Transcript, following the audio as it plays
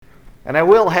And I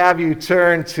will have you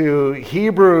turn to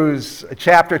Hebrews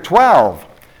chapter 12.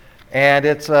 And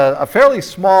it's a fairly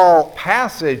small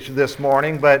passage this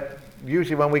morning, but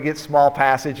usually when we get small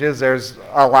passages, there's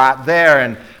a lot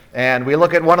there. And we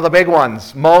look at one of the big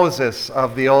ones, Moses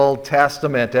of the Old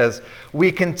Testament, as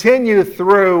we continue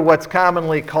through what's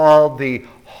commonly called the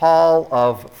Hall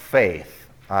of Faith.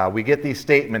 We get these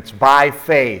statements, by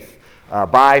faith,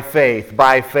 by faith,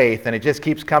 by faith, and it just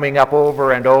keeps coming up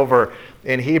over and over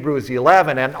in Hebrews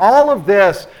 11. And all of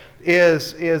this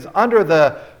is under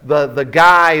the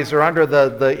guise or under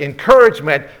the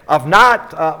encouragement of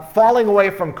not falling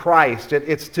away from Christ.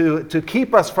 It's to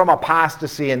keep us from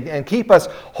apostasy and keep us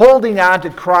holding on to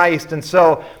Christ. And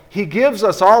so he gives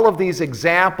us all of these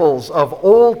examples of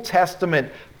Old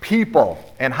Testament people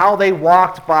and how they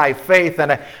walked by faith.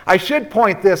 And I should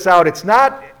point this out. It's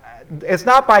not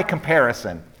by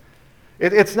comparison.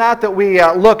 It's not that we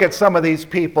look at some of these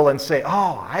people and say,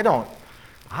 oh, I don't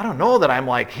know that I'm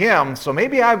like him, so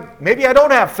maybe I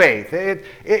don't have faith.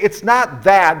 It's not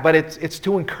that, but it's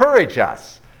to encourage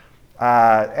us.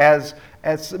 As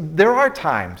there are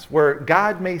times where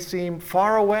God may seem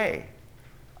far away.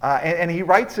 And he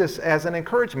writes this as an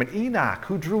encouragement. Enoch,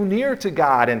 who drew near to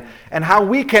God, and how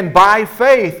we can, by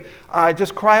faith,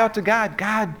 just cry out to God,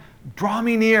 God, draw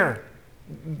me near.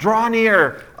 Draw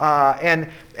near.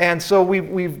 And so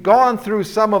we've gone through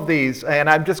some of these, and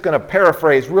I'm just going to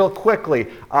paraphrase real quickly.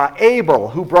 Abel,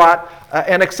 who brought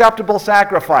an acceptable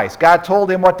sacrifice. God told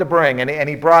him what to bring, and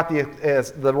he brought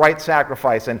the right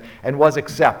sacrifice and was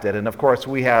accepted. And of course,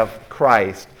 we have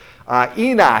Christ.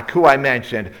 Enoch, who I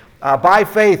mentioned, by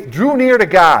faith, drew near to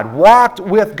God, walked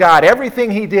with God,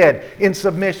 everything he did in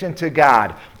submission to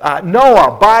God.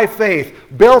 Noah, by faith,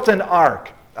 built an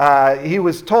ark. He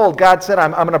was told, God said,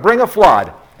 I'm going to bring a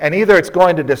flood, and either it's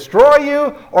going to destroy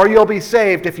you or you'll be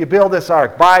saved if you build this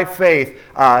ark. By faith,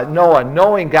 Noah,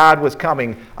 knowing God was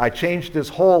coming, changed his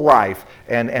whole life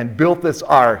and built this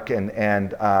ark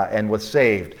and was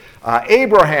saved.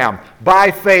 Abraham,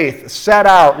 by faith, set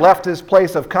out, left his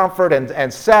place of comfort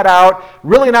and set out,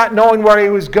 really not knowing where he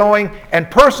was going,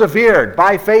 and persevered.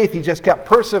 By faith, he just kept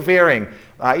persevering.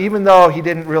 Even though he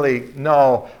didn't really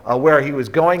know where he was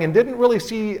going and didn't really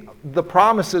see the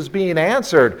promises being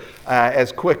answered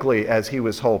as quickly as he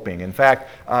was hoping. In fact,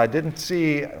 didn't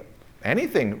see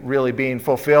anything really being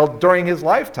fulfilled during his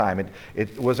lifetime.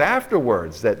 It was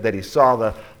afterwards that he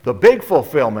saw the big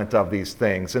fulfillment of these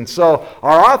things. And so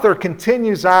our author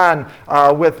continues on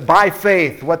with, by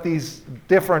faith, what these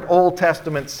different Old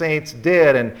Testament saints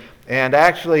did. And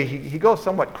actually, he goes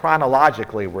somewhat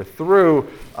chronologically. We're through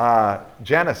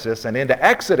Genesis and into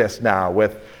Exodus now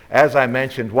with, as I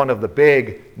mentioned, one of the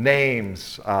big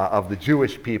names of the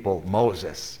Jewish people,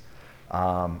 Moses.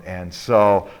 And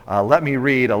so let me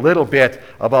read a little bit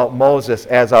about Moses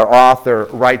as our author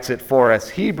writes it for us.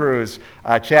 Hebrews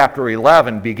chapter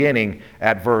 11, beginning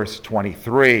at verse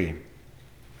 23.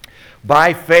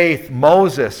 By faith,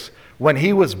 Moses, when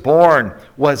he was born,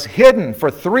 was hidden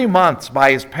for 3 months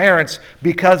by his parents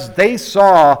because they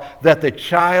saw that the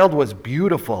child was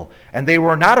beautiful, and they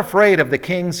were not afraid of the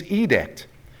king's edict.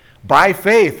 By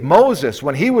faith, Moses,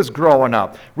 when he was growing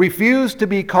up, refused to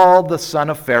be called the son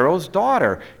of Pharaoh's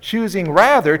daughter, choosing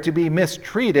rather to be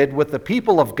mistreated with the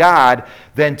people of God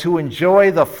than to enjoy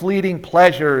the fleeting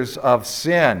pleasures of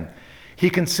sin. He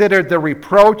considered the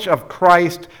reproach of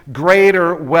Christ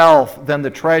greater wealth than the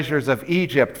treasures of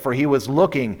Egypt, for he was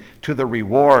looking to the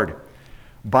reward.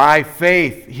 By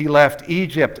faith he left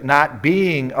Egypt, not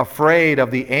being afraid of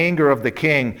the anger of the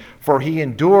king, for he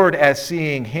endured as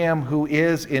seeing him who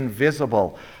is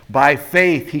invisible. By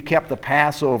faith he kept the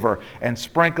Passover and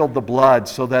sprinkled the blood,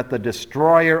 so that the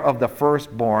destroyer of the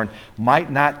firstborn might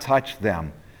not touch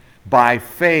them. By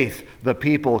faith, the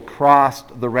people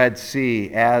crossed the Red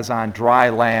Sea as on dry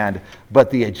land,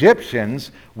 but the Egyptians,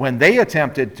 when they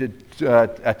attempted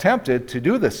to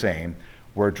do the same,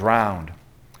 were drowned.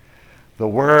 The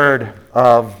word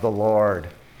of the Lord.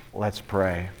 Let's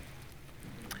pray.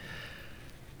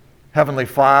 Heavenly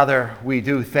Father, we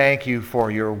do thank you for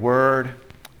your word.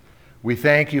 We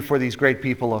thank you for these great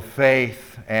people of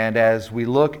faith, and as we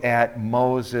look at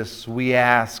Moses, we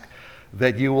ask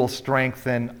that you will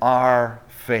strengthen our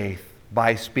faith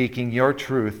by speaking your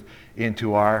truth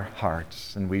into our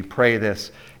hearts. And we pray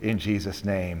this in Jesus'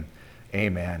 name.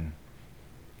 Amen.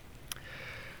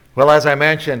 Well, as I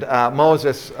mentioned,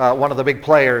 Moses, one of the big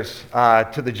players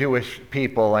to the Jewish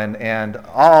people, and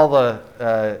all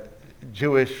the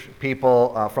Jewish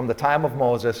people from the time of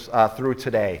Moses through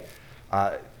today,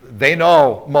 they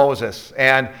know Moses.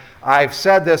 And I've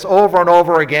said this over and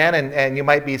over again, and you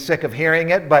might be sick of hearing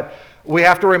it, but we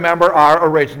have to remember our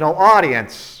original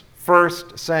audience.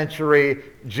 first century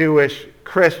Jewish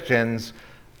Christians,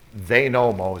 they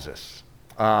know Moses.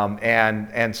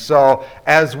 And so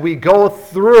as we go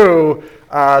through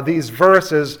these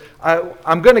verses,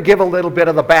 I'm going to give a little bit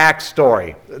of the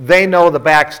backstory. They know the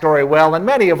backstory well, and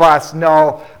many of us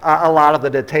know a lot of the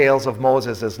details of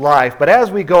Moses' life. But as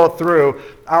we go through,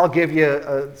 I'll give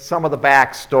you some of the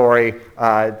backstory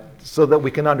so that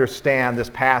we can understand this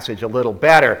passage a little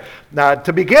better. Now,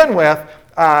 to begin with,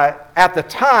 at the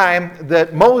time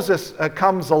that Moses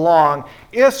comes along,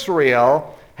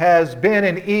 Israel has been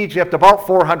in Egypt about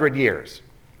 400 years.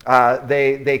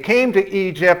 They came to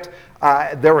Egypt.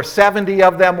 There were 70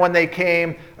 of them when they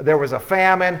came. There was a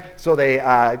famine, so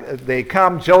they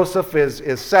come. Joseph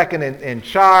is second in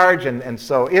charge, and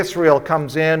so Israel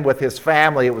comes in with his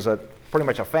family. It was pretty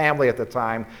much a family at the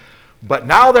time. But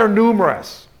now they're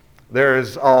numerous.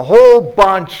 There's a whole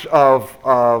bunch of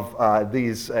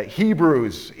these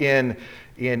Hebrews in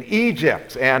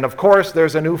Egypt. And of course,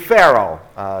 there's a new Pharaoh.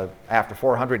 After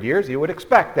 400 years, you would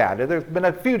expect that. There's been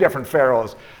a few different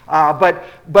pharaohs.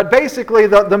 But basically,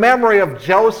 the memory of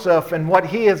Joseph and what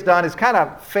he has done is kind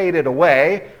of faded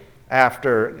away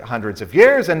after hundreds of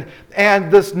years.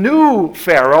 And this new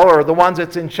Pharaoh, or the ones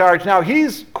that's in charge now,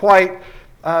 he's quite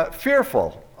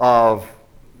fearful of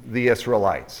the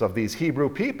Israelites, of these Hebrew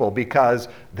people, because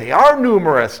they are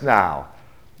numerous now.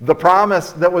 The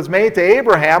promise that was made to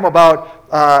Abraham about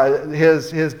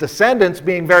his descendants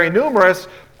being very numerous,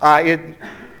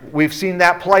 we've seen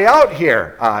that play out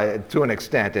here to an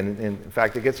extent. And in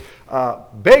fact, it gets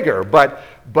bigger, but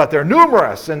they're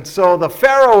numerous. And so the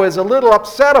Pharaoh is a little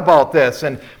upset about this,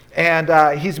 and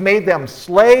he's made them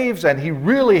slaves, and he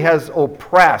really has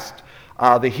oppressed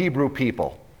the Hebrew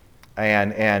people.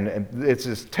 And it's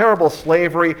this terrible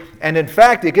slavery. And in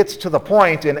fact, it gets to the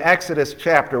point in Exodus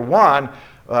chapter 1,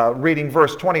 reading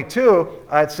verse 22,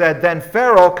 it said, "Then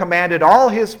Pharaoh commanded all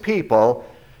his people,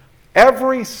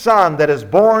 'Every son that is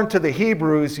born to the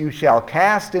Hebrews you shall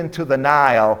cast into the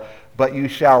Nile, but you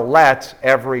shall let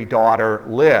every daughter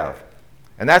live.'"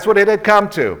 And that's what it had come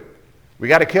to. We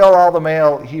got to kill all the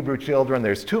male Hebrew children.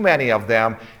 There's too many of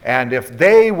them. And if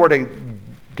they were to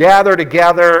gather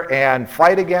together and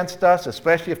fight against us,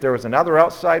 especially if there was another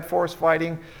outside force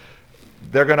fighting,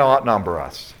 they're going to outnumber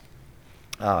us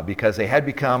because they had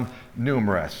become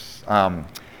numerous.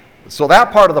 So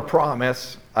that part of the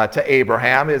promise to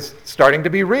Abraham is starting to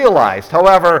be realized.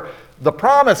 However, the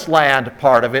promised land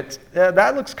part of it,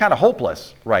 that looks kind of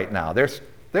hopeless right now.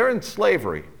 They're in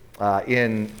slavery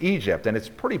in Egypt, and it's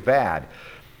pretty bad.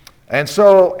 And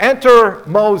so enter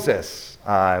Moses,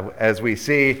 as we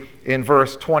see in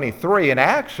verse 23. And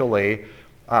actually,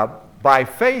 by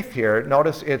faith here,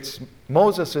 notice it's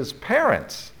Moses'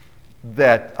 parents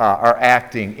that are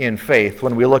acting in faith.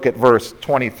 When we look at verse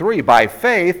 23, by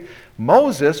faith,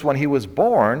 Moses, when he was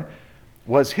born,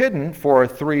 was hidden for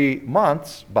 3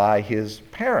 months by his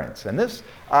parents. And this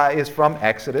is from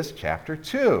Exodus chapter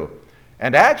 2.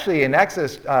 And actually, in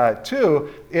Exodus 2,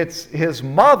 it's his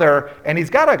mother, and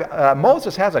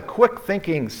Moses has a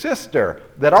quick-thinking sister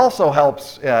that also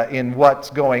helps in what's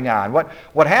going on.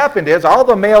 What happened is all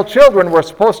the male children were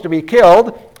supposed to be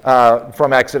killed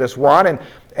from Exodus 1,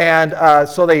 and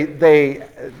so they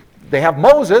have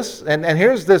Moses, and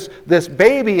here's this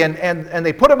baby, and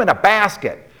they put him in a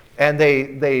basket, and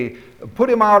they put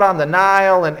him out on the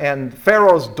Nile, and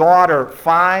Pharaoh's daughter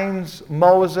finds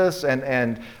Moses,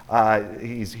 and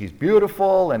he's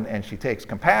beautiful, and she takes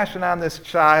compassion on this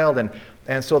child,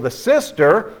 and so the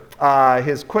sister,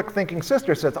 his quick-thinking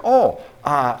sister, says,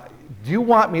 do you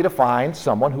want me to find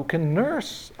someone who can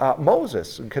nurse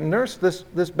Moses, who can nurse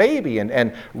this baby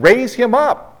and raise him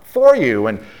up for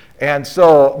you? And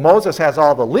so Moses has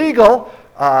all the legal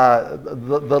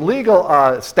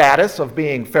status of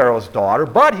being Pharaoh's daughter,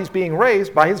 but he's being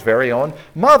raised by his very own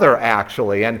mother,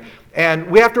 actually. And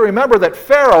we have to remember that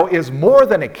Pharaoh is more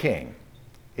than a king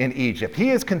in Egypt.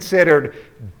 He is considered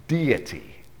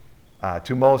deity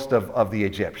to most of the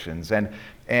Egyptians.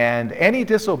 And any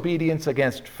disobedience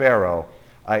against Pharaoh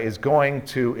is going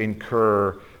to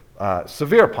incur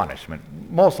severe punishment,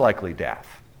 most likely death.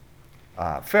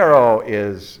 Pharaoh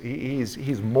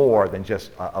he's more than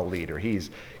just a leader.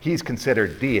 He's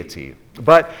considered deity.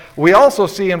 But we also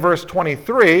see in verse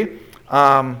 23,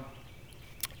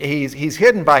 he's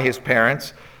hidden by his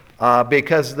parents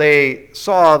because they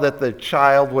saw that the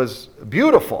child was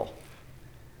beautiful.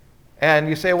 And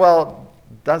you say, well,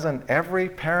 doesn't every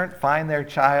parent find their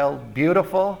child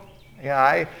beautiful?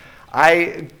 Yeah,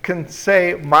 I can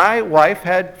say my wife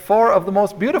had 4 of the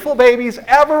most beautiful babies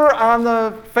ever on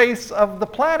the face of the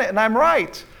planet, and I'm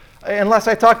right. Unless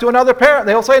I talk to another parent,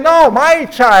 they'll say, no, my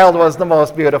child was the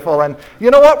most beautiful. And you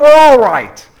know what? We're all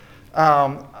right.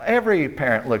 Every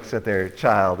parent looks at their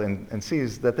child and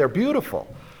sees that they're beautiful.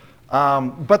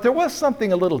 But there was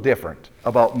something a little different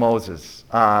about Moses.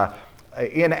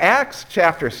 In Acts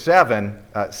chapter 7,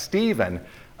 Stephen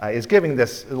is giving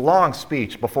this long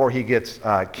speech before he gets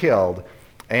killed.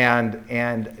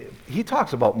 And he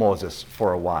talks about Moses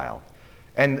for a while.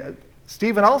 And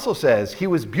Stephen also says he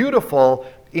was beautiful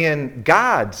in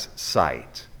God's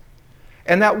sight.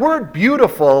 And that word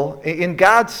beautiful in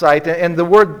God's sight, and the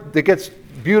word that gets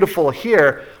beautiful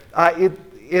here,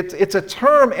 it's a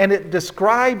term, and it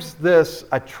describes this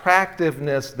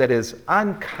attractiveness that is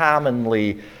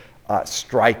uncommonly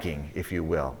striking, if you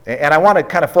will. And I want to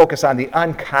kind of focus on the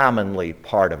uncommonly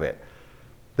part of it.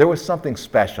 There was something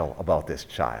special about this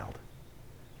child.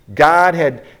 God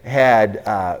had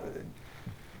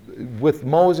with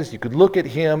Moses, you could look at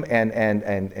him,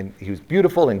 and he was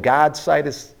beautiful in God's sight,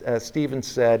 as Stephen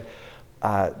said.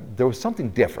 There was something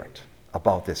different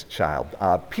about this child.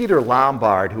 Peter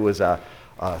Lombard, who was a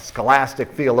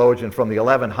scholastic theologian from the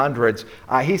 1100s,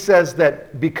 he says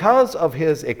that because of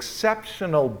his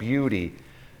exceptional beauty,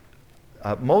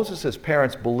 Moses'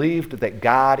 parents believed that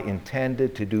God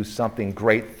intended to do something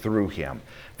great through him.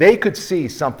 They could see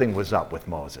something was up with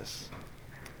Moses.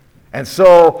 And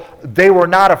so they were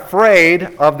not afraid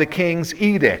of the king's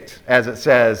edict, as it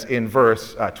says in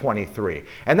verse 23.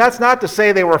 And that's not to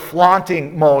say they were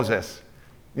flaunting Moses.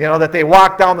 You know, that they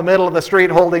walked down the middle of the street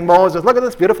holding Moses. Look at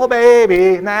this beautiful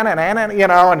baby. Na, na, na, na, you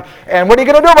know, and what are you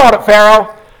going to do about it,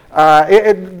 Pharaoh?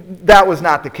 That was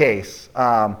not the case.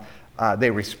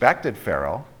 They respected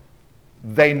Pharaoh.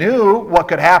 They knew what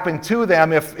could happen to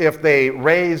them if they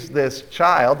raised this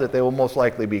child, that they will most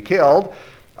likely be killed.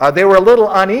 They were a little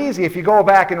uneasy. If you go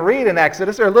back and read in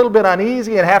Exodus, they're a little bit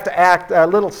uneasy and have to act a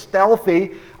little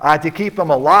stealthy to keep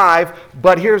them alive.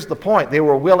 But here's the point. They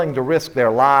were willing to risk their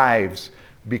lives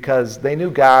because they knew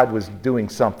God was doing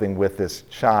something with this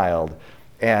child.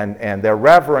 And their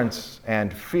reverence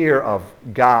and fear of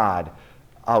God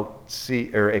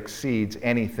exceeds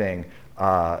anything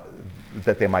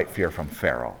that they might fear from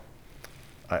Pharaoh,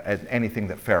 anything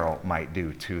that Pharaoh might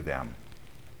do to them.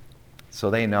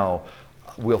 So they know,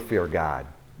 we'll fear God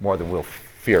more than we'll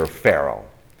fear Pharaoh.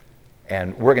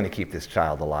 And we're going to keep this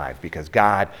child alive because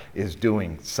God is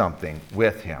doing something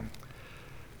with him.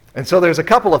 And so there's a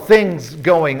couple of things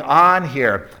going on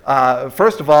here.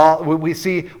 First of all, we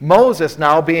see Moses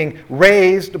now being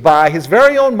raised by his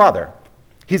very own mother.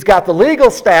 He's got the legal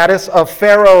status of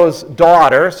Pharaoh's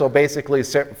daughter, so basically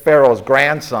Pharaoh's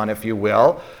grandson, if you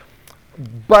will.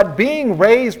 But being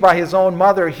raised by his own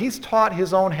mother, he's taught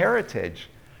his own heritage.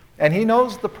 And he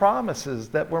knows the promises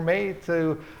that were made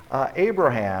to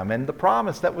Abraham and the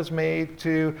promise that was made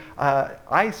to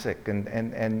Isaac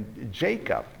and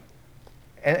Jacob.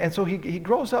 And so he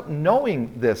grows up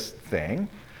knowing this thing.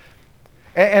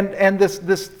 And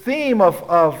this theme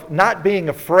of not being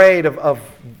afraid of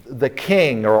the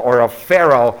king or of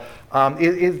Pharaoh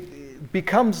it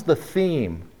becomes the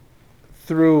theme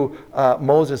through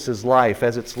Moses' life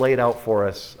as it's laid out for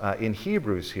us in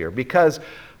Hebrews here. Because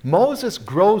Moses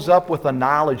grows up with a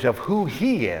knowledge of who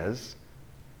he is.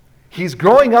 He's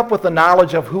growing up with the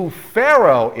knowledge of who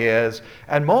Pharaoh is.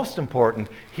 And most important,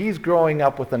 he's growing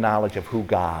up with the knowledge of who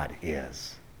God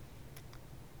is.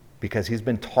 Because he's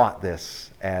been taught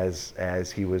this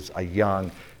as he was a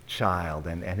young child.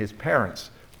 And his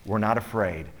parents were not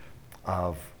afraid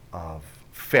of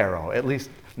Pharaoh. At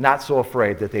least not so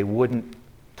afraid that they wouldn't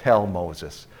tell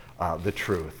Moses the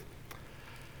truth.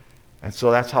 And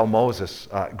so that's how Moses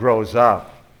grows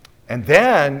up. And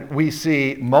then we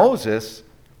see Moses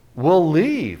will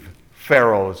leave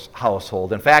Pharaoh's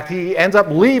household. In fact, he ends up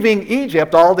leaving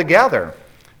Egypt altogether.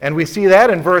 And we see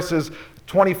that in verses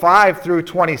 25 through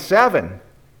 27.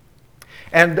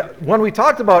 And when we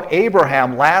talked about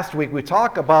Abraham last week, we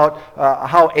talked about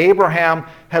how Abraham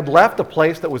had left a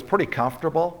place that was pretty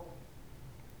comfortable.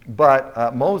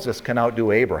 But Moses can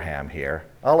outdo Abraham here.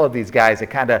 All of these guys,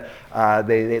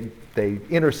 they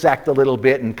intersect a little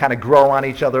bit and kind of grow on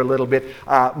each other a little bit.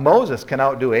 Moses can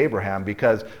outdo Abraham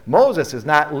because Moses is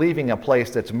not leaving a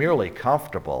place that's merely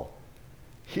comfortable.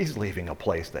 He's leaving a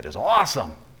place that is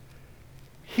awesome.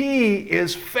 He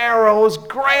is Pharaoh's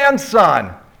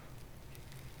grandson.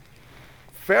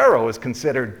 Pharaoh is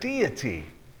considered deity.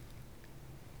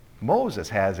 Moses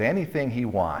has anything he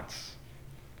wants.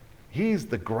 He's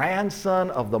the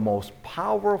grandson of the most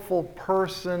powerful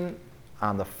person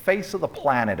on the face of the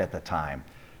planet at the time,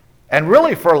 and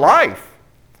really for life.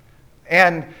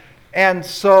 And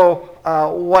so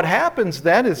what happens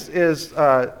then is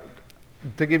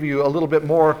to give you a little bit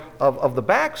more of the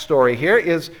backstory here,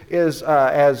 is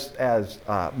as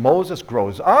Moses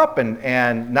grows up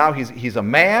and now he's a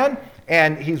man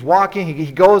and he's walking,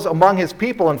 he goes among his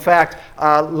people. In fact,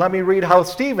 let me read how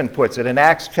Stephen puts it in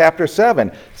Acts chapter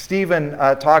 7. Stephen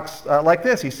talks like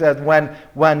this. He said,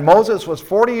 when Moses was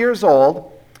 40 years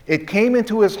old, it came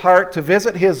into his heart to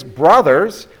visit his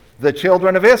brothers, the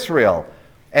children of Israel.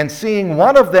 And seeing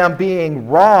one of them being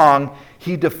wrong,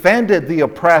 he defended the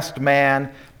oppressed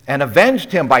man and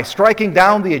avenged him by striking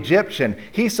down the Egyptian.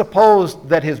 He supposed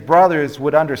that his brothers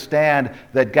would understand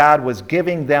that God was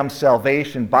giving them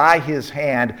salvation by his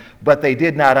hand, but they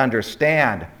did not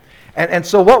understand. And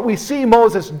so what we see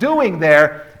Moses doing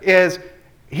there is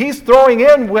he's throwing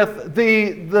in with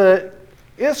the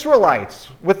Israelites,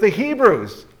 with the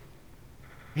Hebrews.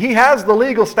 He has the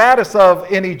legal status of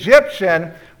an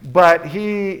Egyptian, but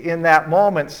he, in that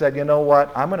moment, said, you know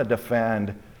what, I'm going to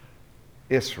defend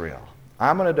Israel.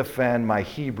 I'm going to defend my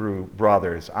Hebrew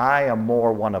brothers. I am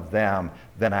more one of them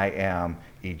than I am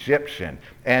Egyptian.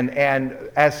 And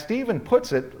as Stephen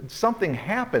puts it, something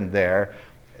happened there.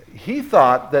 He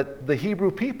thought that the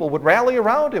Hebrew people would rally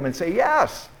around him and say,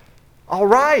 yes, all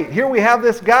right, here we have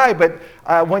this guy. But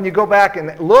when you go back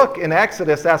and look in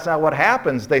Exodus, that's not what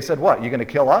happens. They said, what, you're going to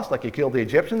kill us like you killed the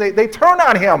Egyptian? They turn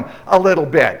on him a little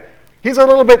bit. He's a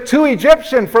little bit too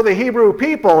Egyptian for the Hebrew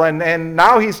people, and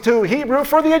now he's too Hebrew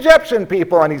for the Egyptian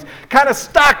people, and he's kind of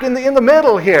stuck in the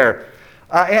middle here.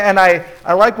 And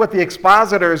I like what the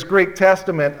Expositor's Greek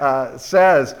Testament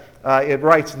says. It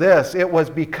writes this: it was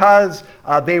because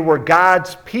they were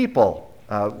God's people.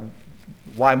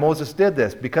 Why Moses did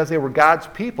this? Because they were God's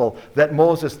people that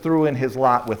Moses threw in his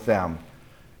lot with them.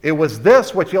 It was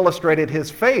this which illustrated his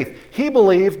faith. He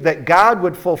believed that God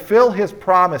would fulfill his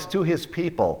promise to his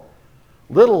people.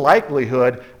 Little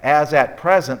likelihood, as at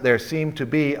present there seemed to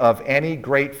be, of any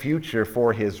great future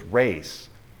for his race.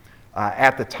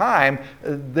 At the time,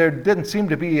 there didn't seem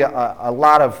to be a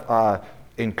lot of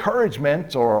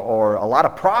encouragement or a lot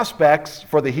of prospects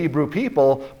for the Hebrew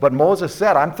people, but Moses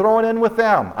said, I'm throwing in with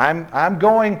them. I'm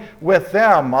going with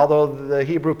them, although the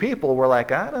Hebrew people were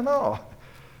like, I don't know.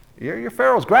 You're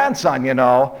Pharaoh's grandson, you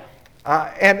know.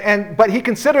 But he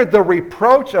considered the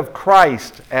reproach of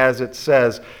Christ, as it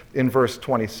says in verse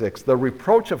 26, the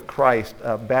reproach of Christ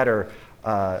better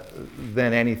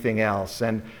than anything else.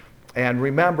 And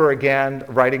remember again,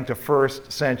 writing to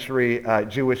first century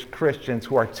Jewish Christians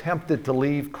who are tempted to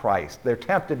leave Christ. They're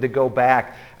tempted to go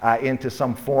back into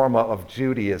some form of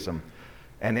Judaism.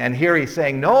 And here he's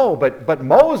saying, no, but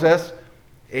Moses,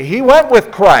 he went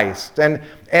with Christ.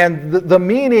 And the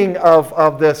meaning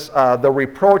of this, the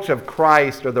reproach of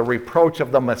Christ or the reproach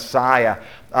of the Messiah,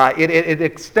 it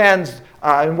extends,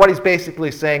 in what he's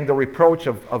basically saying, the reproach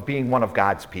of being one of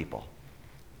God's people.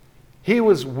 He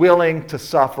was willing to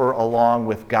suffer along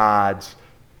with God's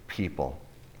people.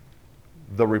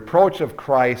 The reproach of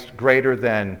Christ greater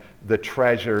than the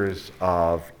treasures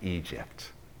of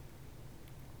Egypt.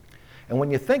 And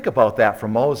when you think about that for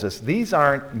Moses, these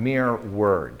aren't mere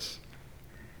words.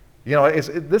 You know,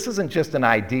 this isn't just an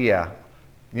idea.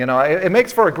 You know, it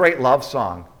makes for a great love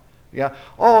song. Yeah.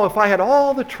 Oh, if I had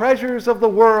all the treasures of the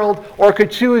world or could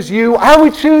choose you, I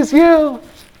would choose you.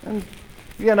 And,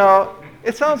 you know,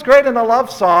 it sounds great in a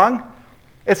love song.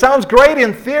 It sounds great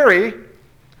in theory.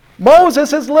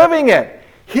 Moses is living it.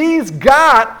 He's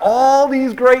got all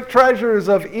these great treasures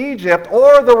of Egypt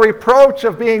or the reproach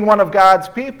of being one of God's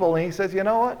people. And he says, you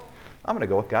know what? I'm going to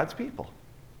go with God's people.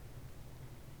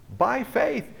 By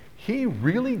faith, he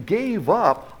really gave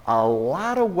up a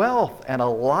lot of wealth and a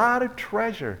lot of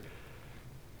treasure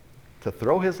to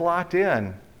throw his lot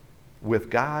in with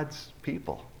God's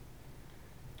people.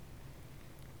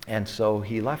 And so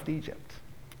he left Egypt.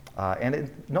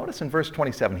 Notice in verse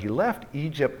 27, he left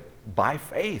Egypt by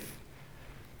faith.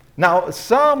 Now,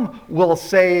 some will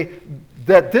say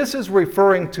that this is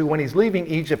referring to, when he's leaving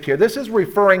Egypt here, this is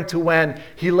referring to when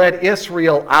he led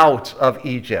Israel out of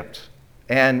Egypt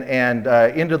and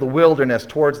into the wilderness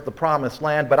towards the promised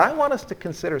land. But I want us to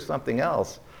consider something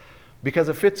else, because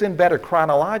it fits in better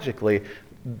chronologically,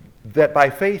 that by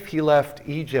faith he left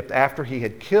Egypt after he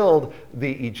had killed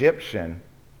the Egyptian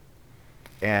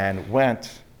and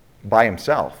went by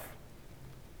himself.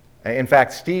 In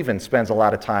fact, Stephen spends a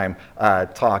lot of time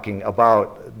talking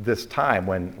about this time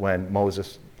when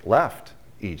Moses left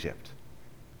Egypt.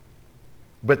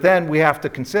 But then we have to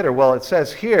consider, well, it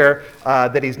says here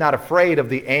that he's not afraid of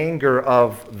the anger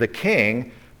of the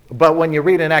king. But when you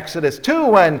read in Exodus 2,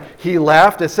 when he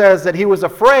left, it says that he was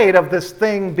afraid of this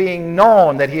thing being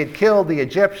known, that he had killed the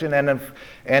Egyptian.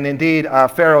 And indeed,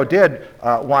 Pharaoh did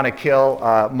want to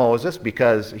kill Moses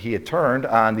because he had turned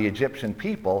on the Egyptian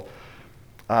people.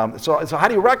 So how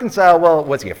do you reconcile, well,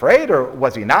 was he afraid or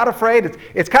was he not afraid?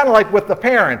 It's kind of like with the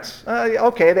parents.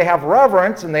 Okay, they have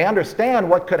reverence and they understand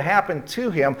what could happen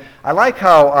to him. I like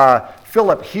how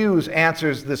Philip Hughes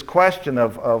answers this question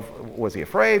of was he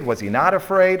afraid, was he not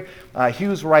afraid?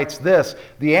 Hughes writes this: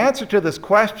 the answer to this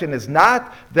question is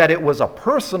not that it was a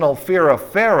personal fear of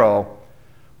Pharaoh,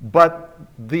 but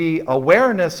the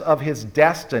awareness of his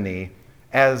destiny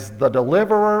as the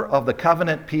deliverer of the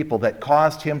covenant people that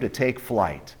caused him to take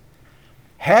flight.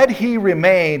 Had he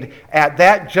remained at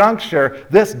that juncture,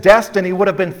 this destiny would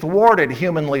have been thwarted,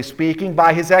 humanly speaking,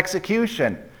 by his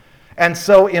execution. And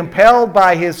so, impelled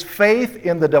by his faith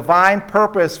in the divine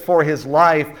purpose for his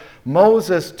life,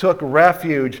 Moses took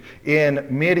refuge in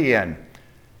Midian.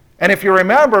 And if you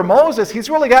remember, Moses, he's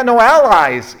really got no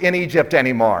allies in Egypt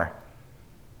anymore.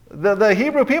 The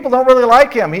Hebrew people don't really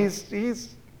like him. He's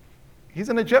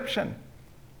an Egyptian,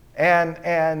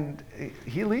 and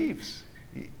he leaves.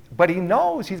 But he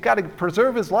knows he's got to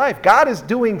preserve his life. God is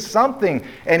doing something.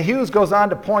 And Hughes goes on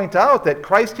to point out that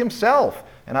Christ himself,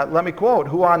 and let me quote,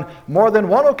 who on more than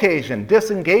one occasion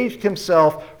disengaged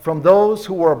himself from those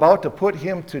who were about to put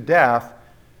him to death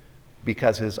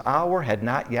because his hour had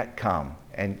not yet come.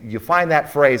 And you find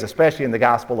that phrase, especially in the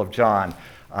Gospel of John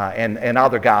and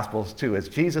other Gospels too, as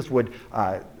Jesus would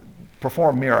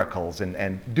perform miracles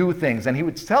and do things, and he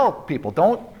would tell people,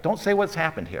 don't say what's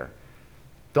happened here.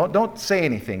 Don't say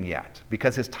anything yet,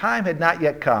 because his time had not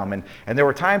yet come, and there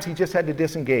were times he just had to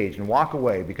disengage and walk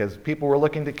away because people were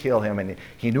looking to kill him, and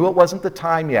he knew it wasn't the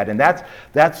time yet. And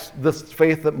that's the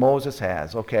faith that Moses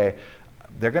has. Okay,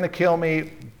 they're going to kill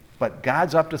me, but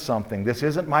God's up to something. This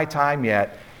isn't my time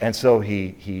yet, and so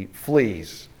he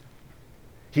flees.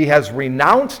 He has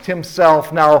renounced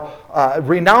himself now,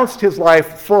 renounced his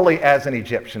life fully as an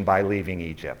Egyptian by leaving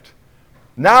Egypt.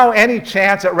 Now any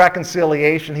chance at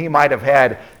reconciliation he might have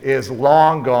had is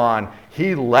long gone.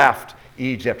 He left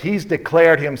Egypt. He's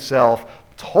declared himself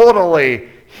totally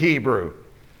Hebrew.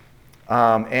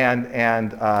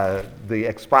 The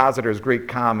Expositor's Greek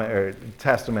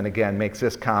Testament again makes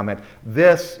this comment: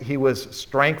 this he was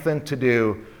strengthened to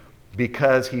do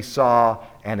because he saw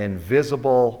an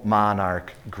invisible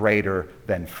monarch greater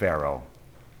than Pharaoh.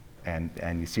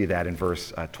 And you see that in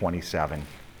verse 27,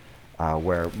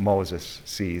 where Moses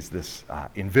sees this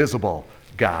invisible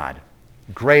God,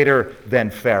 greater than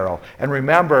Pharaoh. And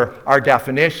remember our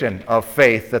definition of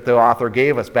faith that the author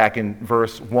gave us back in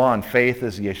verse 1. Faith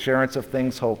is the assurance of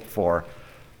things hoped for,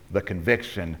 the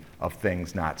conviction of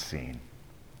things not seen.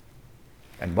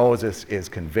 And Moses is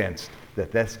convinced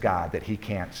that this God that he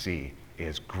can't see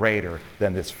is greater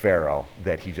than this Pharaoh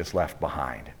that he just left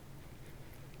behind.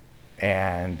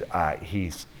 And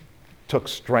he took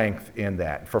strength in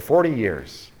that for 40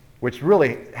 years, which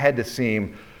really had to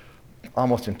seem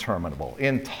almost interminable,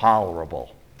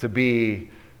 intolerable, to be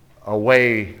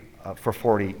away for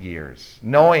 40 years,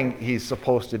 knowing he's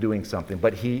supposed to doing something,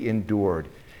 but he endured.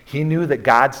 He knew that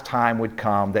God's time would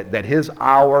come, that his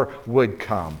hour would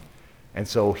come, and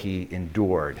so he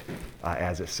endured,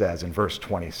 as it says in verse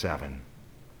 27.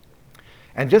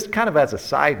 And just kind of as a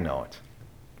side note,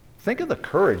 think of the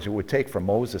courage it would take for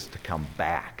Moses to come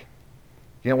back.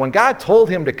 You know, when God told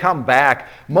him to come back,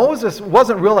 Moses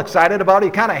wasn't real excited about it.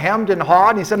 He kind of hemmed and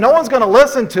hawed, and he said, no one's going to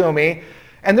listen to me.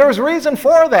 And there was reason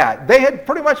for that. They had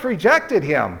pretty much rejected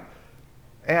him.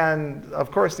 And,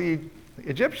 of course, the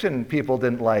Egyptian people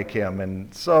didn't like him.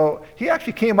 And so he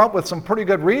actually came up with some pretty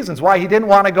good reasons why he didn't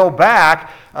want to go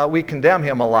back. We condemn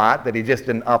him a lot, that he just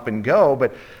didn't up and go.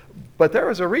 But there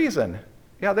was a reason.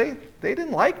 Yeah, they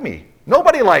didn't like me.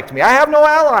 Nobody liked me. I have no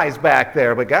allies back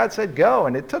there, but God said go.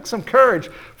 And it took some courage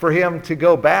for him to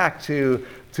go back to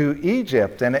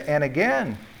Egypt. And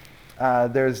again,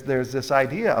 there's this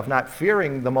idea of not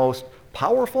fearing the most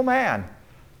powerful man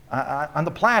on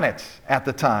the planet at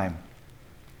the time,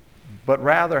 but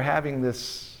rather having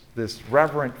this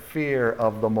reverent fear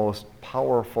of the most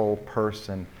powerful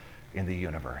person in the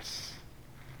universe,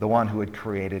 the one who had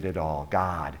created it all,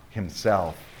 God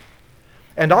himself.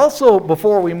 And also,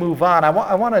 before we move on,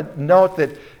 I want to note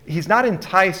that he's not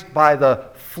enticed by the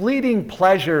fleeting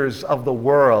pleasures of the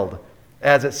world,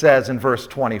 as it says in verse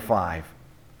 25.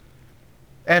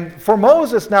 And for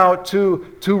Moses now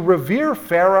to revere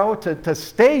Pharaoh, to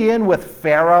stay in with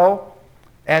Pharaoh,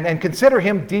 and consider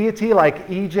him deity like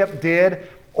Egypt did,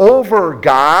 over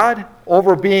God,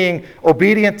 over being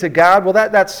obedient to God, well,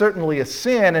 that's certainly a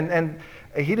sin.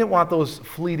 He didn't want those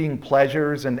fleeting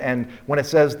pleasures. And when it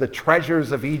says the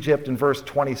treasures of Egypt in verse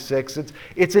 26,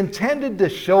 it's intended to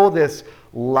show this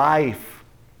life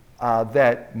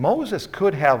that Moses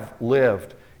could have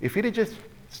lived if he'd have just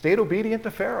stayed obedient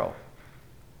to Pharaoh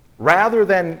rather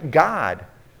than God.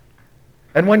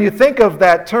 And when you think of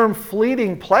that term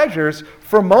fleeting pleasures,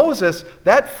 for Moses,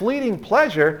 that fleeting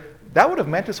pleasure, that would have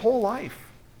meant his whole life.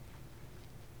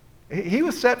 He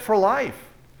was set for life.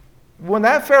 When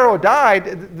that Pharaoh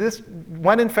died, this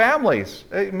went in families.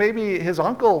 Maybe his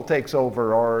uncle takes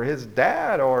over, or his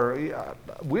dad, or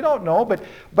we don't know,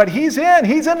 but he's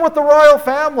in with the royal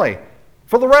family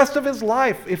for the rest of his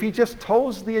life. If he just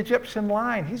toes the Egyptian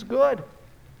line, he's good.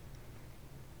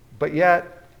 But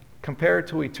yet, compared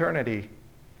to eternity,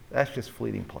 that's just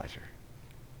fleeting pleasure.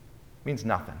 It means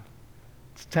nothing.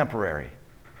 It's temporary.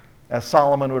 As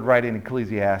Solomon would write in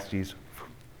Ecclesiastes,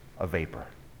 a vapor,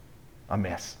 a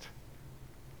mist.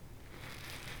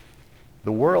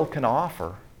 The world can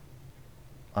offer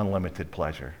unlimited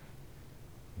pleasure,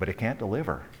 but it can't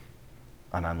deliver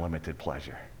an unlimited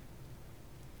pleasure.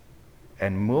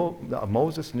 And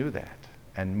Moses knew that.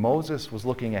 And Moses was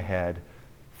looking ahead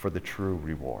for the true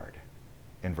reward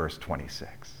in verse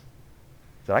 26.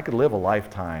 That I could live a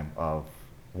lifetime of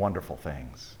wonderful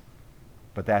things,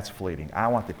 but that's fleeting. I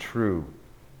want the true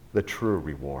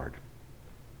reward,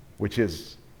 which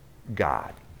is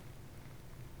God.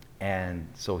 And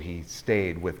so he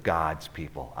stayed with God's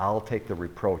people. I'll take the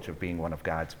reproach of being one of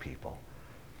God's people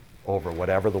over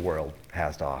whatever the world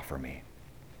has to offer me.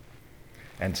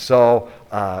 And so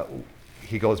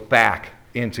he goes back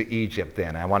into Egypt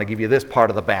then. I want to give you this part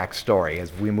of the backstory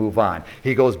as we move on.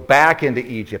 He goes back into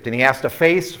Egypt, and he has to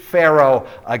face Pharaoh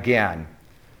again.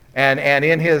 And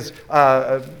in his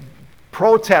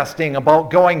protesting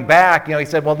about going back, he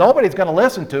said, well, nobody's going to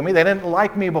listen to me. They didn't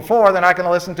like me before. They're not going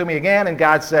to listen to me again. And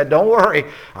God said, don't worry.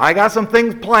 I got some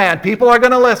things planned. People are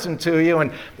going to listen to you.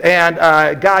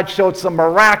 And God showed some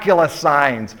miraculous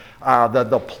signs.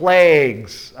 The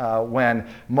plagues when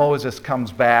Moses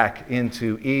comes back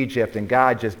into Egypt, and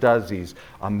God just does these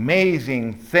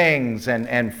amazing things,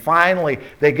 and finally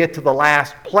they get to the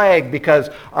last plague, because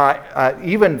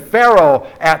even Pharaoh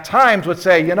at times would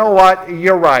say, you know what,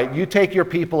 you're right, you take your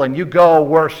people and you go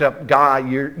worship God,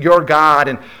 your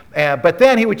God, but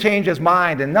then he would change his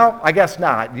mind, and no, I guess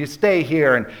not, you stay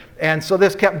here, and so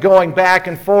this kept going back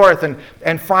and forth,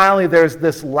 and finally there's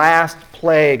this last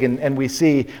plague, and we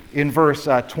see in verse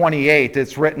 28,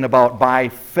 it's written about by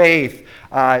faith,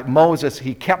 Moses,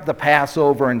 he kept the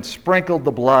Passover and sprinkled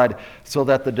the blood so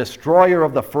that the destroyer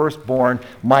of the firstborn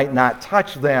might not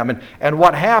touch them. And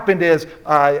what happened is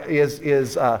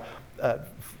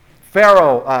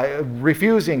Pharaoh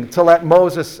refusing to let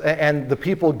Moses and the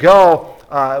people go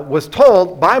was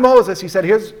told by Moses, he said,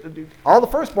 here's all the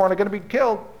firstborn are going to be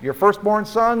killed. Your firstborn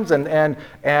sons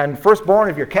and firstborn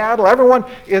of your cattle, everyone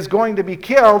is going to be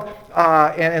killed.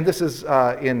 And this is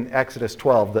in Exodus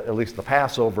 12, at least the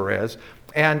Passover is.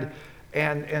 And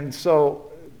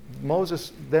so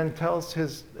Moses then tells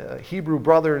his Hebrew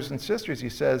brothers and sisters, he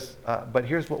says, but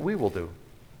here's what we will do.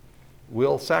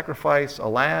 We'll sacrifice a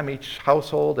lamb, each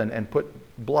household, and put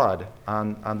blood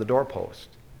on the doorpost.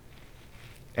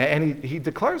 And he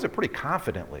declares it pretty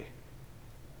confidently.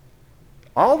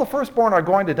 All the firstborn are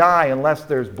going to die unless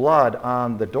there's blood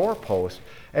on the doorpost.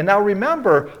 And now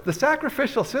remember, the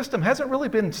sacrificial system hasn't really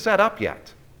been set up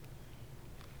yet.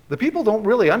 The people don't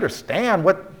really understand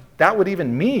what that would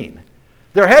even mean.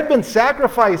 There had been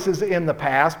sacrifices in the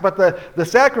past, but the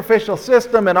sacrificial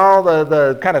system and all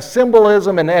the kind of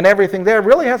symbolism and everything there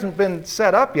really hasn't been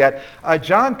set up yet.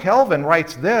 John Calvin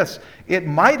writes this, it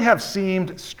might have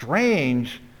seemed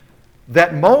strange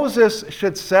that Moses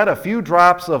should set a few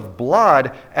drops of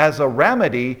blood as a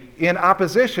remedy in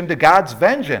opposition to God's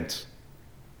vengeance.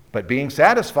 But being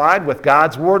satisfied with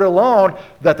God's word alone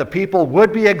that the people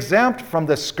would be exempt from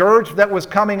the scourge that was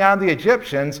coming on the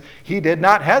Egyptians, he did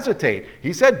not hesitate.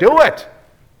 He said, do it.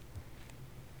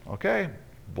 Okay,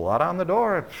 blood on the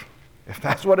door. If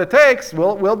that's what it takes,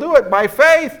 we'll do it by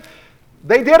faith.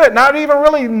 They did it, not even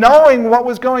really knowing what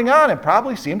was going on. It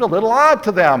probably seemed a little odd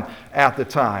to them at the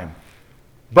time.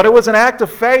 But it was an act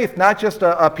of faith, not just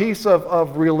a piece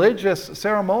of religious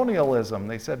ceremonialism.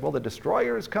 They said, well, the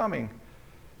destroyer is coming.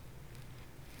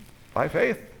 By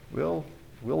faith, we'll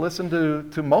listen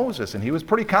to Moses. And he was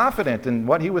pretty confident in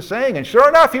what he was saying. And sure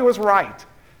enough, he was right.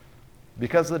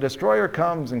 Because the destroyer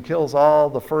comes and kills all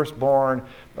the firstborn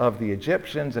of the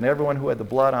Egyptians and everyone who had the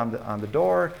blood on the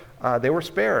door, they were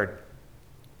spared.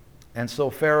 And so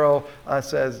Pharaoh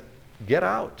says, get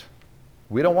out.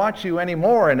 we don't want you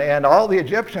anymore. And all the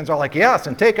Egyptians are like, yes,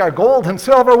 and take our gold and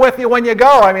silver with you when you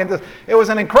go. I mean, it was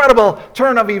an incredible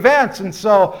turn of events. And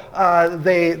so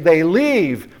they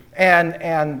leave,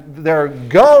 and they're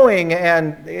going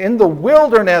and in the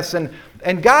wilderness,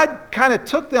 and God kind of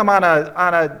took them on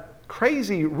a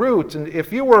crazy route. And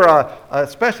if you were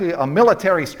especially a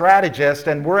military strategist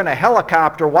and were in a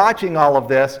helicopter watching all of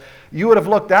this, you would have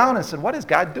looked down and said, what is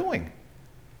God doing?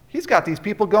 He's got these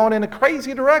people going in a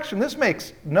crazy direction. This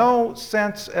makes no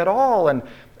sense at all. And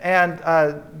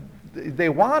they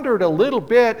wandered a little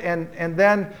bit, and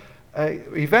then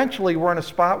eventually we're in a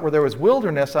spot where there was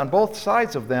wilderness on both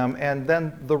sides of them, and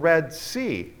then the Red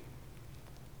Sea.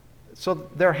 So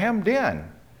they're hemmed in.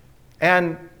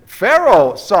 And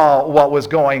Pharaoh saw what was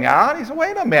going on. He said,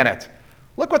 wait a minute.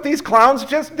 Look what these clowns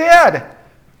just did.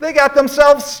 They got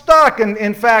themselves stuck. And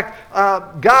in fact,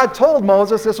 God told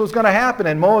Moses this was going to happen.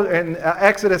 In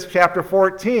Exodus chapter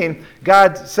 14,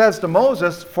 God says to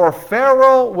Moses, for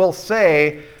Pharaoh will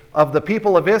say of the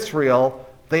people of Israel,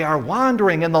 they are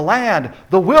wandering in the land.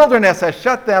 The wilderness has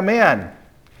shut them in.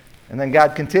 And then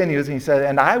God continues, and he said,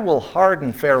 and I will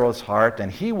harden Pharaoh's heart, and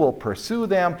he will pursue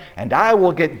them, and I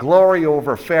will get glory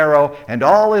over Pharaoh and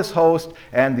all his host,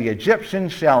 and the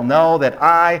Egyptians shall know that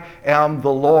I am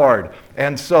the Lord.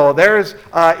 And so there's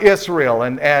Israel,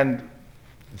 and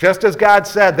just as God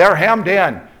said, they're hemmed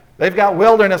in. They've got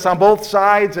wilderness on both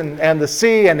sides and the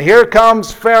sea, and here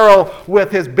comes Pharaoh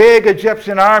with his big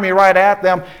Egyptian army right at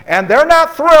them, and they're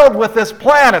not thrilled with this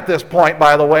plan at this point,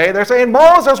 by the way. They're saying,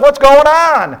 Moses, what's going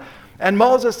on? And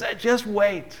Moses said, just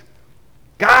wait.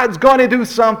 God's going to do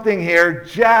something here.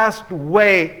 Just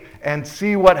wait and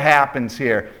see what happens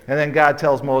here. And then God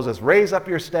tells Moses, raise up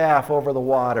your staff over the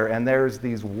water. And there's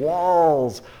these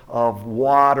walls of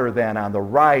water then on the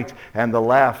right and the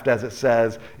left, as it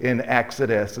says in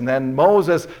Exodus. And then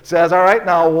Moses says, all right,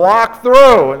 now walk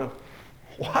through. And,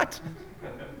 what?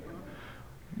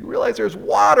 You realize there's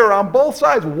water on both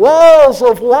sides, walls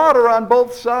of water on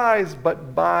both sides,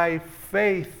 but by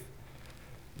faith,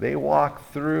 they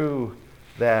walk through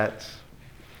that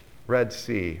Red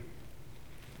Sea,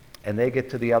 and they get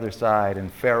to the other side,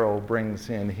 and Pharaoh brings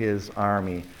in his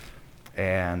army,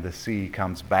 and the sea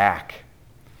comes back.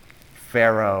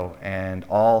 Pharaoh and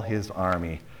all his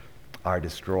army are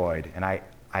destroyed. And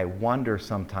I wonder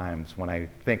sometimes when I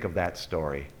think of that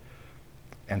story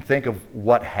and think of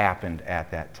what happened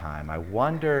at that time, I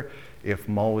wonder if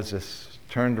Moses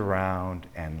turned around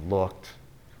and looked,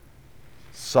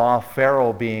 saw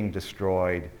Pharaoh being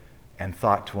destroyed, and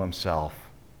thought to himself,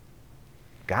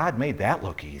 God made that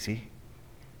look easy.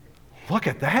 Look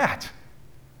at that.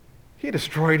 He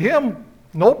destroyed him,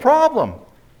 no problem.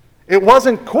 It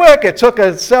wasn't quick. It took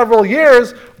several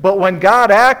years, but when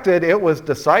God acted, it was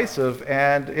decisive,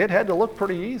 and it had to look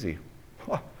pretty easy.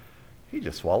 He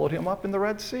just swallowed him up in the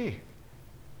Red Sea.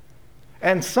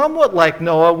 And somewhat like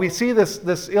Noah, we see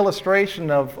this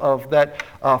illustration of that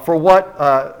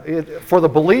for the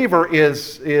believer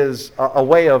is a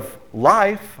way of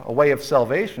life, a way of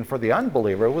salvation. For the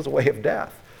unbeliever, it was a way of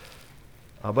death.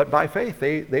 But by faith,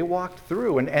 they walked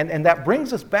through. And that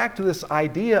brings us back to this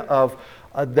idea of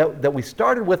that we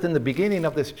started with in the beginning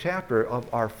of this chapter,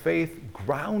 of our faith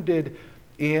grounded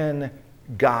in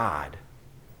God.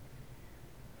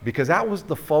 Because that was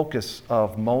the focus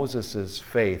of Moses'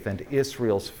 faith and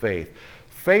Israel's faith.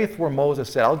 Faith where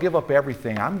Moses said, I'll give up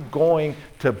everything. I'm going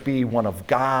to be one of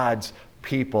God's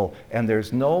people. And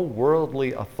there's no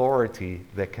worldly authority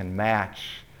that can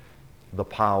match the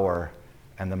power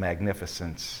and the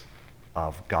magnificence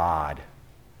of God.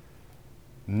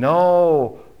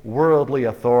 No worldly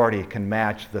authority can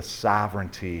match the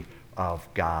sovereignty of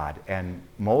God. And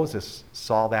Moses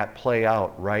saw that play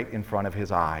out right in front of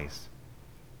his eyes.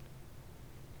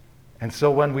 And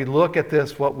so when we look at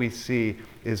this, what we see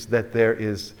is that there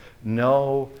is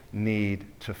no need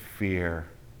to fear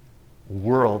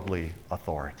worldly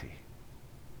authority.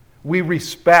 We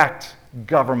respect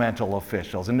governmental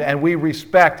officials, and we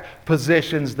respect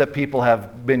positions that people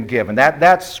have been given.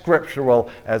 That's scriptural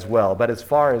as well. But as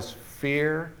far as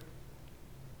fear,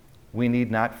 we need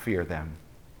not fear them.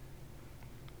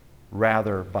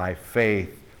 Rather, by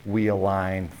faith, we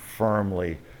align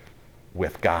firmly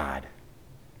with God.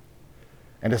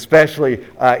 And especially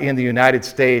in the United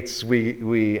States,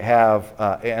 we have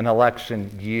an election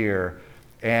year,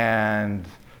 and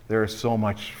there is so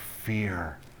much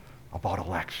fear about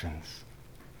elections.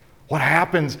 What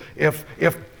happens if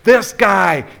this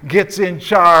guy gets in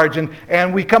charge?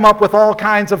 And we come up with all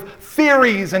kinds of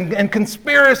theories and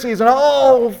conspiracies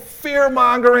and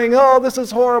fear-mongering. Oh, this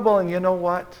is horrible. And you know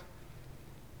what?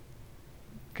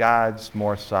 God's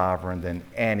more sovereign than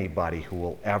anybody who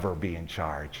will ever be in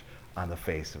charge on the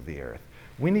face of the earth.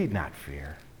 We need not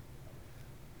fear.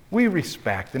 We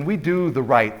respect and we do the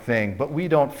right thing, but we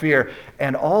don't fear.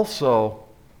 And also,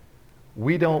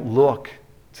 we don't look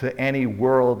to any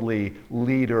worldly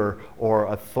leader or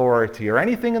authority or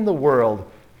anything in the world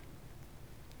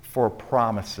for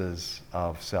promises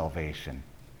of salvation.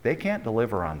 They can't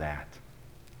deliver on that.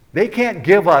 They can't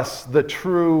give us the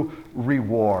true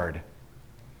reward.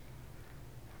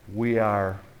 We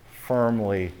are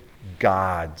firmly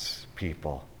God's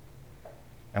people,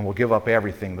 and we'll give up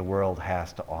everything the world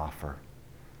has to offer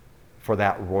for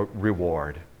that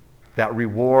reward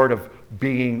of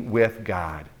being with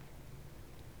God.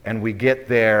 And we get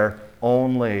there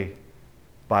only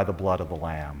by the blood of the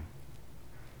Lamb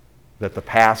that the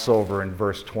Passover in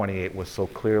verse 28 was so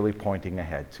clearly pointing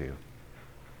ahead to.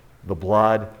 The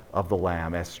blood of the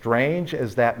Lamb. As strange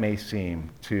as that may seem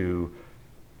to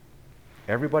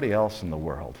everybody else in the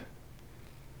world,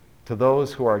 to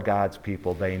those who are God's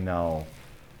people, they know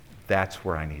that's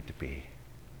where I need to be.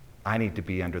 I need to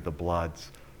be under the blood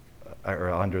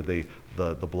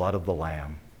of the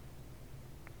Lamb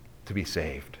to be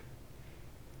saved.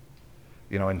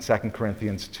 You know, in 2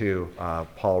 Corinthians 2,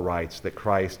 Paul writes that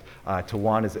Christ, to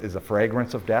one is a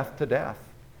fragrance of death to death,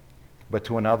 but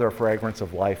to another a fragrance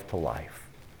of life to life.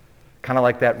 Kind of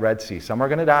like that Red Sea. Some are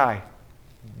going to die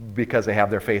because they have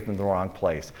their faith in the wrong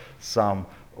place. Some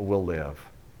will live.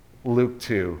 Luke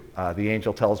 2, the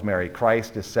angel tells Mary,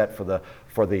 Christ is set for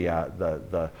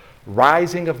the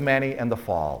rising of many and the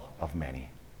fall of many.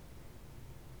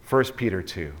 1 Peter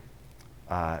 2,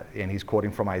 and he's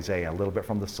quoting from Isaiah, a little bit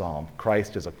from the Psalm.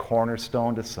 Christ is a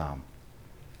cornerstone to some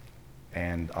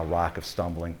and a rock of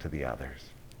stumbling to the others.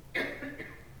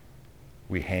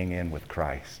 We hang in with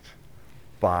Christ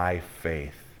by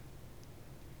faith,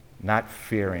 not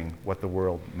fearing what the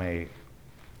world may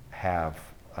have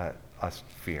us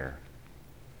fear,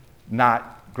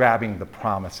 not grabbing the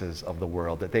promises of the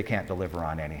world that they can't deliver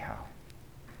on anyhow,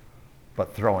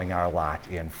 but throwing our lot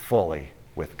in fully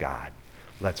with God.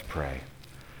 Let's pray.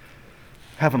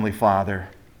 Heavenly Father,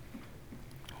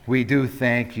 we do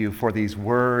thank you for these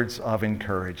words of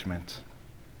encouragement,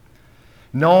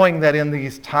 knowing that in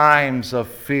these times of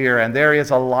fear, and there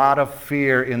is a lot of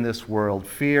fear in this world,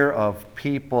 fear of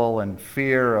people and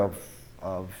fear of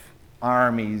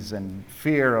armies and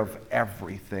fear of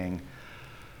everything,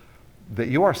 that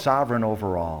you are sovereign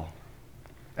over all.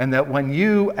 And that when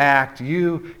you act,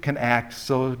 you can act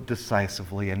so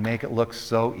decisively and make it look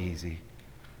so easy.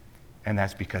 And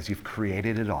that's because you've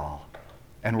created it all.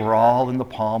 And we're all in the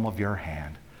palm of your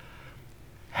hand.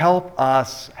 Help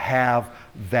us have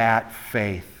that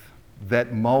faith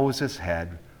that Moses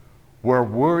had, where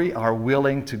we are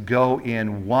willing to go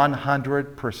in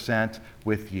 100%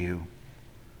 with you,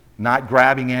 not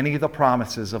grabbing any of the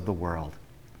promises of the world,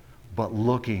 but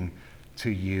looking to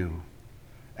you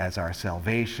as our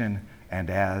salvation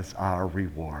and as our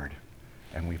reward.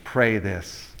 And we pray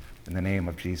this in the name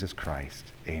of Jesus Christ.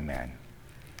 Amen.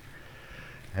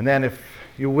 And then if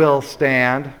you will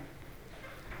stand,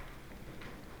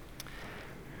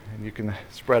 and you can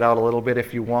spread out a little bit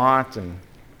if you want. And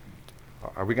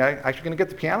are we actually going to get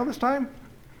the piano this time?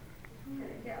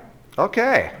 Yeah.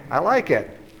 Okay, I like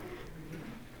it.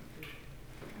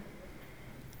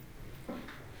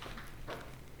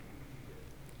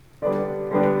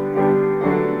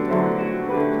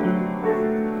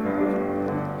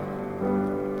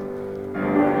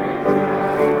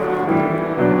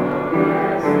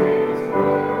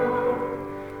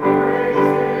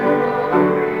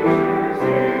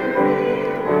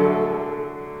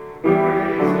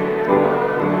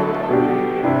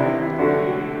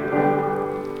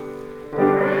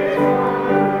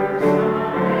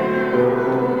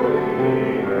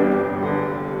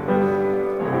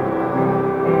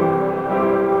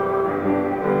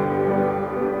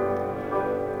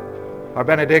 Our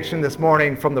benediction this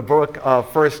morning from the book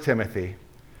of 1 Timothy.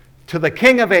 To the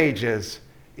King of ages,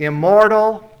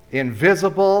 immortal,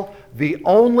 invisible, the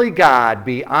only God,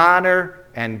 be honor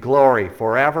and glory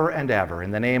forever and ever. In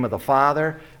the name of the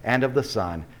Father, and of the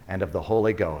Son, and of the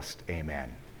Holy Ghost.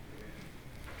 Amen.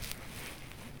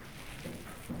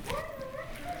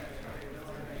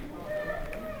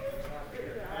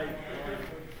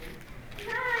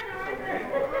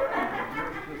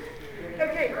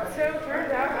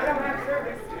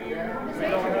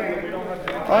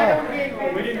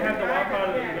 We didn't have the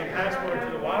Wi-Fi, the password to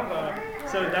the Wi-Fi,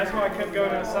 so that's why I kept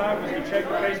going outside was to check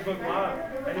the Facebook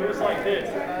Live, and it was like this.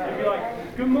 It'd be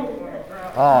like, good morning.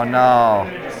 Oh, no.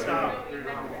 And it just stopped.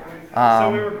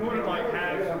 So we recorded like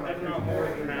half, if not more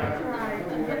than half.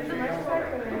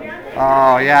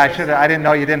 Oh, yeah, I didn't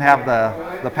know you didn't have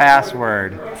the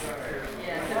password.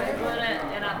 Yeah, so we put it,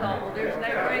 and I thought, well, there's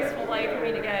no graceful way for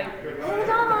me to go, hold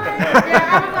on. Yeah,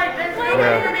 I was like, there's no way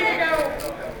Yeah. for me to go.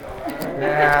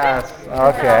 Yes, So I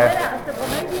went okay. out and said, well,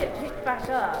 maybe it picked back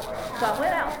up. So I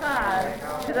went outside,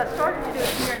 because I started to do it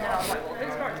here, and then I was like, well, if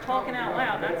it starts talking out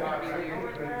loud, that's going to be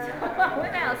weird. So I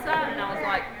went outside, and I was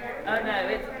like, oh no,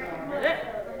 it's it.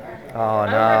 Oh,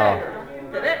 Over no.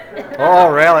 and over. It. Oh,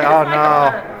 really? Oh, It's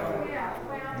like no.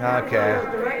 Okay.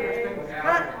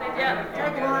 Yeah.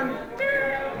 Take one.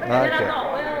 And then I Okay.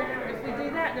 thought, well, if we do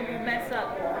that, then we'll mess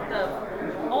up the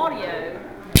audio.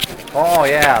 Oh,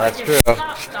 yeah, that's Just true.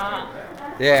 Stop.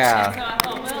 And so Yeah. I thought,